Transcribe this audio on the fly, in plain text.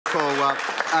call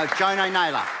Jono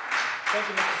Naylor. Thank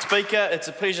you, Mr Speaker. It's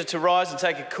a pleasure to rise and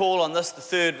take a call on this, the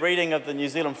third reading of the New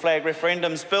Zealand Flag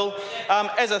Referendums Bill.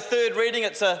 As a third reading,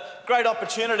 it's a great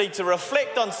opportunity to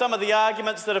reflect on some of the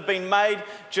arguments that have been made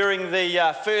during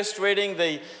the first reading,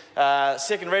 the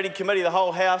second reading committee, the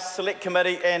whole House Select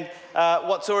Committee, and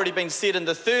what's already been said in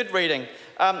the third reading.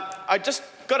 I just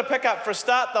got to pick up for a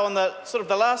start, though, on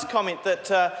the last comment that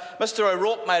Mr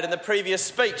O'Rourke made in the previous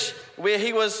speech, where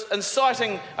he was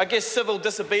inciting, I guess, civil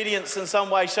disobedience in some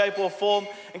way, shape or form,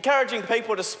 encouraging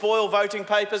people to spoil voting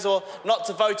papers or not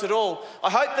to vote at all. I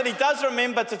hope that he does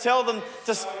remember to tell them,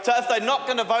 if they're not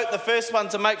going to vote the first one,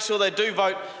 to make sure they do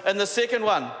vote in the second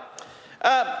one.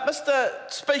 Mr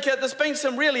Speaker, there's been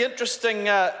some really interesting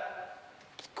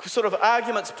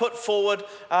arguments put forward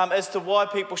as to why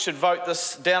people should vote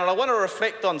this down, and I want to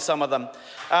reflect on some of them.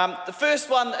 The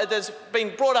first one that's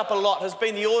been brought up a lot has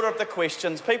been the order of the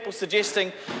questions, people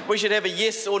suggesting we should have a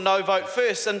yes or no vote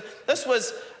first, and this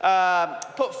was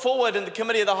put forward in the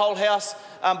Committee of the Whole House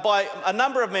by a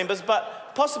number of members,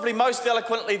 but possibly most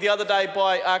eloquently the other day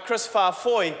by Chris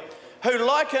Farfoy, who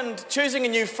likened choosing a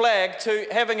new flag to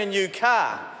having a new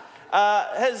car.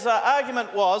 His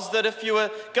argument was that if you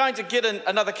were going to get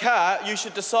another car, you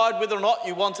should decide whether or not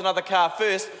you want another car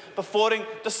first before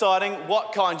deciding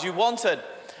what kind you wanted.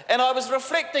 And I was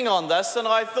reflecting on this, and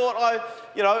I thought,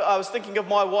 I was thinking of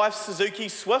my wife's Suzuki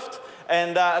Swift,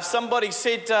 and if somebody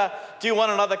said, do you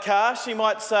want another car? She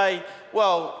might say,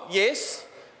 well, yes,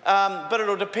 but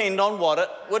it'll depend on what it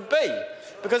would be.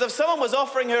 Because if someone was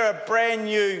offering her a brand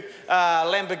new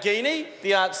Lamborghini,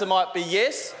 the answer might be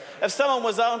yes. If someone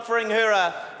was offering her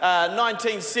a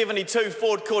 1972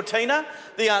 Ford Cortina,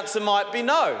 the answer might be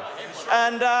no.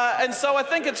 And so I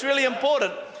think it's really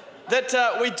important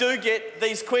that we do get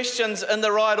these questions in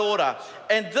the right order.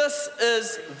 And this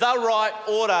is the right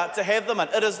order to have them in.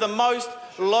 It is the most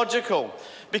logical.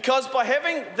 Because by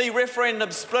having the referendum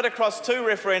split across two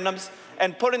referendums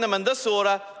and putting them in this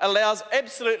order allows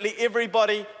absolutely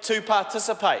everybody to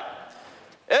participate.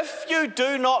 If you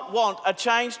do not want a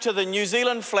change to the New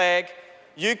Zealand flag,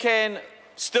 you can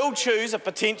still choose a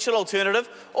potential alternative,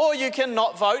 or you can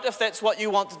not vote if that's what you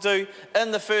want to do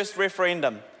in the first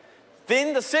referendum.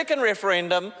 Then the second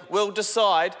referendum will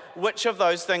decide which of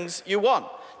those things you want.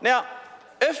 Now,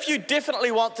 if you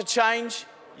definitely want to change,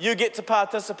 you get to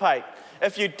participate.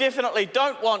 If you definitely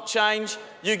don't want change,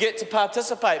 you get to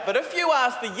participate. But if you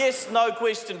ask the yes-no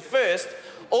question first,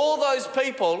 all those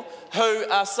people who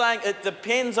are saying it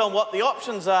depends on what the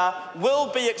options are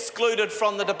will be excluded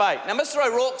from the debate. Now, Mr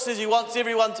O'Rourke says he wants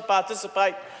everyone to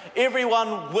participate.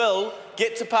 Everyone will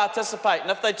get to participate. And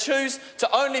if they choose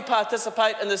to only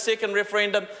participate in the second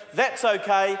referendum, that's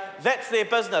okay. That's their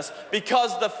business,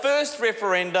 because the first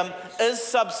referendum is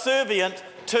subservient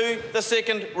to the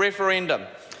second referendum.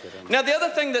 Now, the other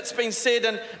thing that's been said,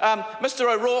 and Mr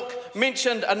O'Rourke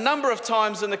mentioned a number of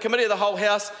times in the Committee of the Whole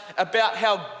House about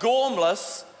how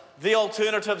gormless the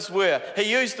alternatives were.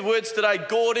 He used the words today,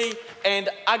 gaudy and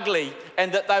ugly,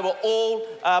 and that they were all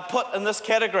put in this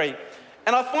category.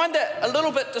 And I find that a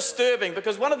little bit disturbing,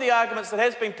 because one of the arguments that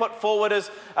has been put forward is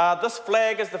this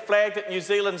flag is the flag that New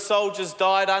Zealand soldiers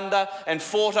died under and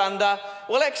fought under.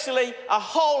 Well, actually, a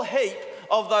whole heap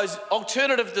of those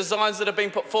alternative designs that have been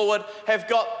put forward have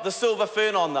got the silver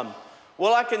fern on them.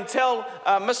 Well, I can tell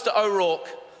Mr O'Rourke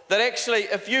that actually,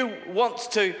 if you want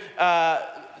to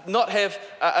not have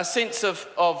a sense of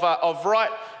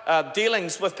right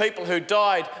dealings with people who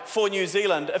died for New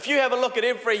Zealand, if you have a look at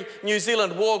every New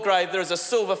Zealand war grave, there is a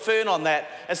silver fern on that.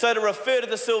 And so to refer to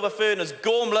the silver fern as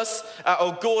gormless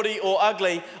or gaudy or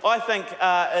ugly, I think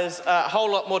is a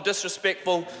whole lot more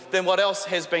disrespectful than what else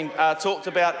has been talked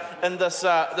about in this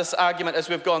argument as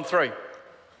we've gone through.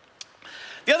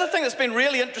 The other thing that's been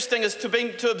really interesting is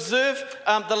to observe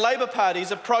the Labour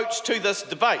Party's approach to this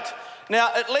debate.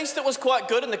 Now, at least it was quite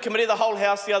good in the Committee of the Whole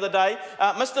House the other day.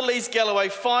 Mr Lees-Galloway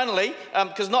finally,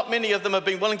 because not many of them have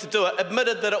been willing to do it,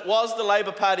 admitted that it was the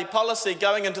Labour Party policy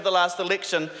going into the last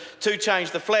election to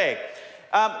change the flag.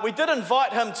 We did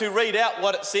invite him to read out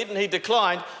what it said, and he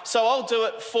declined, so I'll do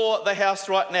it for the House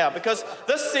right now, because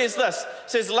this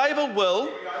says Labour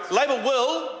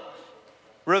will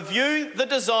review the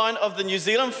design of the New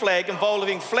Zealand flag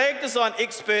involving flag design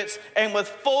experts and with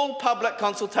full public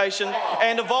consultation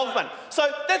and involvement. So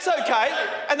that's okay,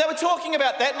 and they were talking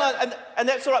about that, and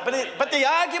that's all right. But the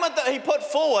argument that he put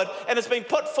forward, and it's been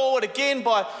put forward again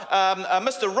by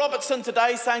Mr Robertson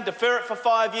today, saying defer it for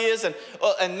 5 years, and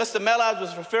Mr Mallard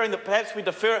was referring that perhaps we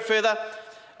defer it further.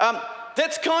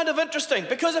 That's kind of interesting,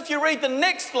 because if you read the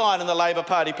next line in the Labour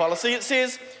Party policy, it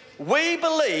says, we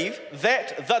believe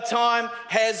that the time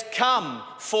has come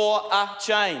for a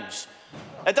change.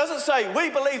 It doesn't say we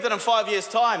believe that in 5 years'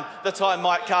 time the time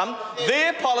might come.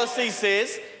 Their policy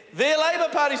says, their Labour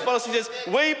Party's policy says,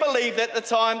 we believe that the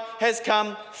time has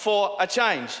come for a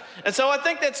change. And so I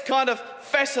think that's kind of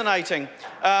fascinating.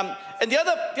 And the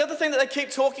other thing that they keep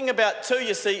talking about too,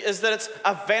 you see, is that it's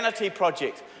a vanity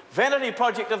project. Vanity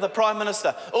project of the Prime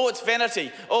Minister. Oh, it's vanity.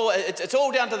 Oh, it's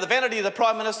all down to the vanity of the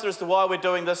Prime Minister as to why we're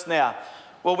doing this now.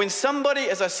 Well, when somebody,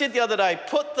 as I said the other day,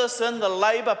 put this in the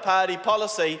Labour Party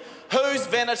policy, whose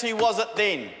vanity was it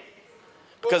then?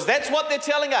 Because that's what they're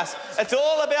telling us. It's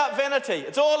all about vanity.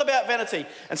 It's all about vanity.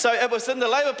 And so it was in the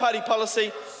Labour Party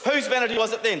policy. Whose vanity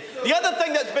was it then? The other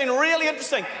thing that's been really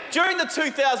interesting, during the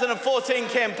 2014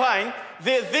 campaign,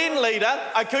 their then leader,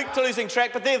 I keep losing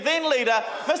track, but their then leader,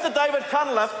 Mr David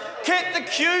Cunliffe, kept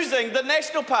accusing the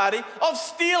National Party of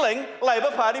stealing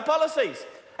Labour Party policies.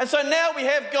 And so now we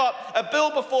have got a bill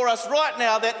before us right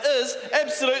now that is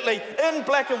absolutely in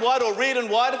black and white, or red and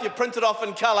white if you print it off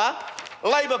in colour,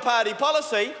 Labour Party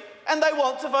policy, and they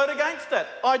want to vote against it.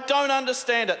 I don't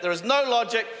understand it. There is no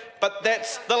logic, but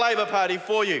that's the Labour Party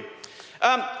for you.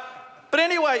 But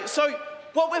anyway, so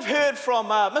what we've heard from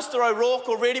Mr O'Rourke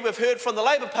already, we've heard from the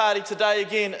Labour Party today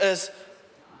again, is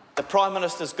the Prime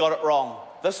Minister's got it wrong.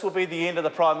 This will be the end of the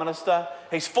Prime Minister.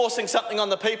 He's forcing something on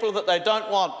the people that they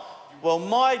don't want. Well,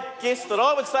 my guess that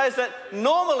I would say is that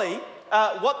normally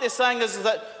what they're saying is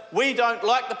that we don't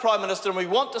like the Prime Minister and we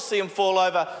want to see him fall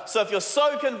over. So if you're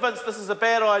so convinced this is a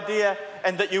bad idea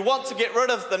and that you want to get rid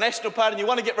of the National Party and you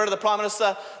want to get rid of the Prime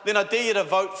Minister, then I dare you to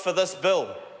vote for this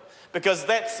bill. Because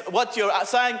that's what you're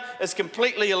saying is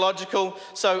completely illogical.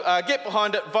 So get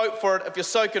behind it, vote for it if you're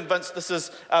so convinced this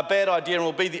is a bad idea and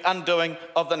will be the undoing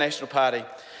of the National Party.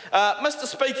 Mr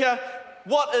Speaker,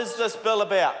 what is this bill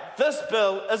about? This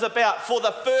bill is about, for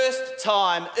the first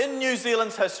time in New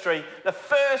Zealand's history, the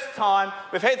first time,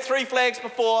 we've had 3 flags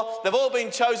before, they've all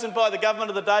been chosen by the government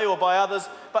of the day or by others,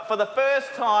 but for the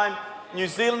first time, New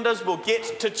Zealanders will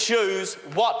get to choose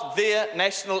what their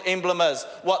national emblem is,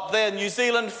 what their New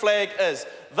Zealand flag is.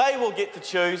 They will get to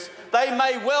choose. They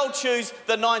may well choose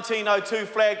the 1902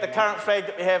 flag, the current flag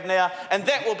that we have now, and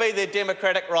that will be their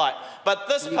democratic right. But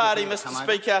this party, Mr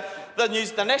Speaker,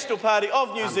 the National Party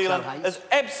of New Zealand, is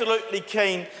absolutely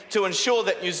keen to ensure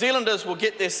that New Zealanders will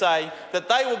get their say, that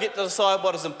they will get to decide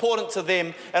what is important to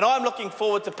them, and I'm looking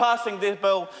forward to passing their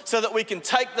bill so that we can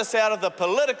take this out of the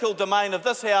political domain of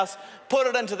this House, put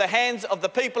it into the hands of the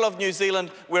people of New Zealand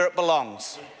where it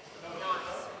belongs.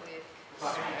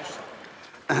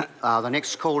 The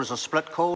next call is a split call.